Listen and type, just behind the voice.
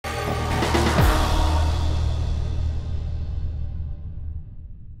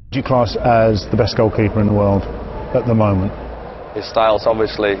you class as the best goalkeeper in the world at the moment? His style's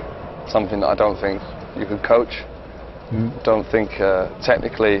obviously something that I don't think you could coach. Don't think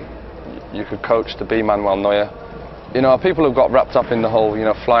technically you could coach to be Manuel Neuer. You know, people have got wrapped up in the whole, you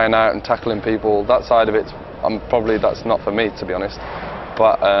know, flying out and tackling people. That side of it, that's not for me, to be honest.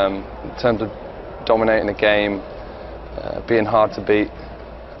 But in terms of dominating a game, being hard to beat,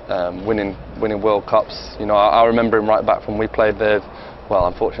 winning World Cups. You know, I remember him right back from we played there. Well,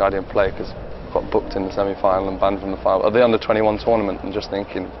 unfortunately, I didn't play because I got booked in the semi-final and banned from the final. At the under-21 tournament, and just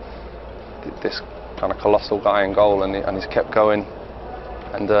thinking, this kind of colossal guy in goal, and he's kept going.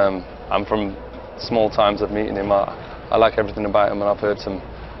 And I'm from small times of meeting him. I like everything about him, and I've heard some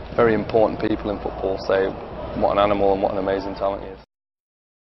very important people in football say what an animal and what an amazing talent he is.